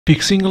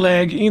Fixing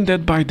lag in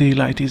Dead by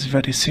Daylight is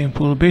very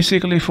simple.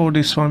 Basically for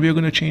this one we are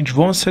going to change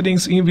one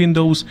settings in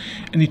Windows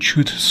and it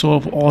should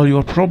solve all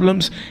your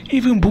problems,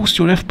 even boost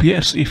your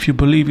FPS if you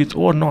believe it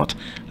or not.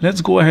 Let's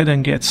go ahead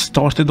and get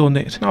started on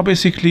it. Now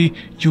basically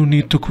you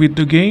need to quit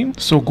the game,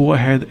 so go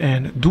ahead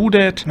and do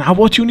that. Now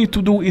what you need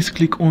to do is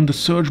click on the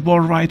search bar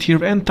right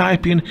here and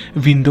type in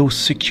Windows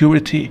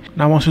Security.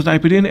 Now once you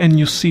type it in and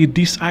you see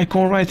this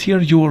icon right here,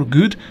 you're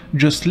good.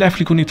 Just left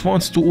click on it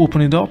once to open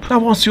it up. Now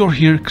once you're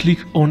here, click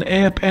on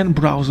App and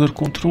Browser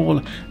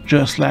Control,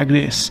 just like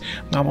this.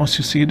 Now once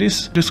you see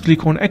this, just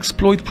click on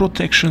Exploit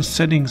Protection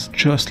Settings,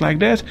 just like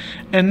that.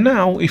 And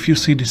now if you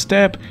see this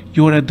tab,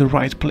 you're at the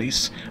right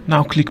place.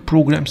 Now click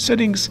Program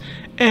Settings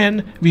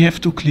and we have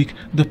to click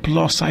the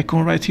plus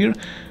icon right here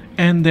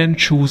and then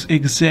choose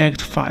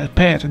exact file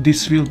path.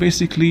 This will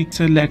basically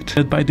select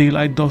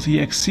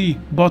deadbydaylight.exe,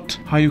 but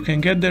how you can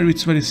get there,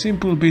 it's very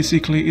simple.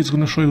 Basically it's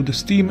going to show you the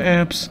Steam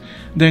apps,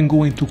 then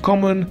go into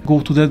Common,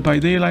 go to Dead by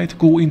Daylight,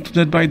 go into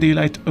Dead by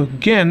Daylight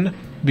again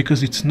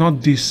because it's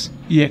not this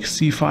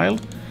exe file,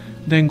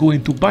 then go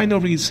into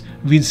binaries,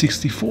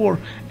 Win64,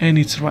 and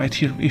it's right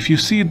here. If you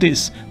see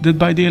this, Dead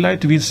by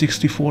Daylight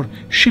Win64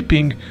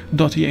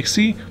 shipping.exe,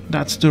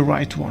 that's the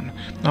right one.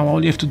 Now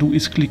all you have to do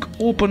is click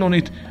open on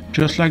it,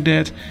 just like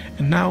that,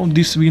 and now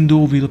this window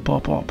will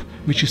pop up,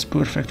 which is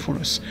perfect for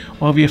us.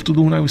 All we have to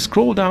do now is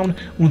scroll down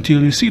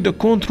until you see the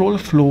Control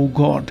Flow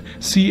Guard,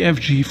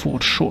 CFG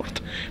for short.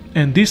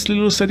 And this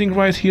little setting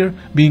right here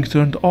being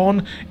turned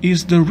on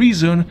is the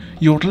reason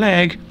your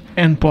lag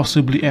and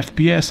possibly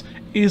FPS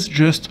is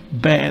just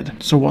bad.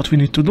 So what we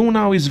need to do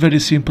now is very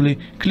simply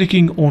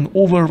clicking on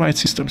Override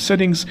System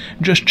Settings,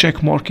 just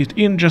check mark it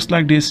in just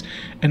like this,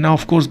 and now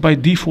of course by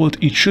default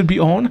it should be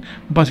on,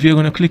 but we are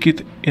going to click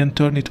it and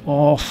turn it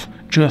off,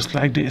 just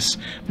like this.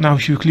 Now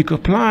if you click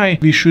apply,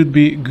 we should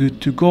be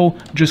good to go.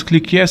 Just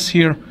click yes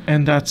here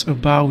and that's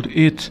about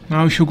it.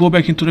 Now if you go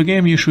back into the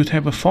game, you should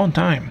have a fun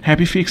time.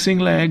 Happy fixing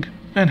lag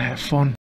and have fun.